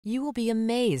You will be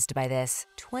amazed by this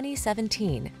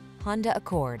 2017 Honda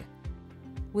Accord.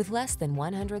 With less than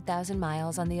 100,000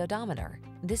 miles on the odometer,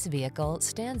 this vehicle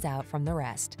stands out from the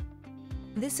rest.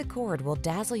 This Accord will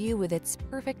dazzle you with its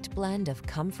perfect blend of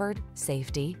comfort,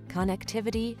 safety,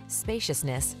 connectivity,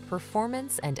 spaciousness,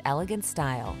 performance, and elegant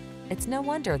style. It's no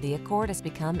wonder the Accord has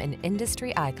become an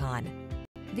industry icon.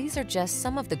 These are just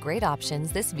some of the great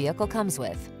options this vehicle comes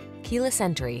with: keyless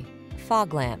entry,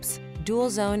 fog lamps,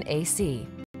 dual zone AC,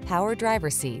 power driver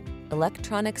seat,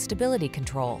 electronic stability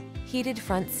control, heated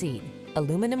front seat,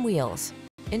 aluminum wheels,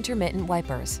 intermittent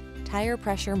wipers, tire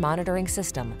pressure monitoring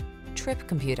system, trip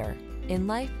computer. In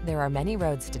life, there are many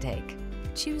roads to take.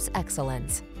 Choose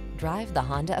excellence. Drive the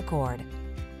Honda Accord.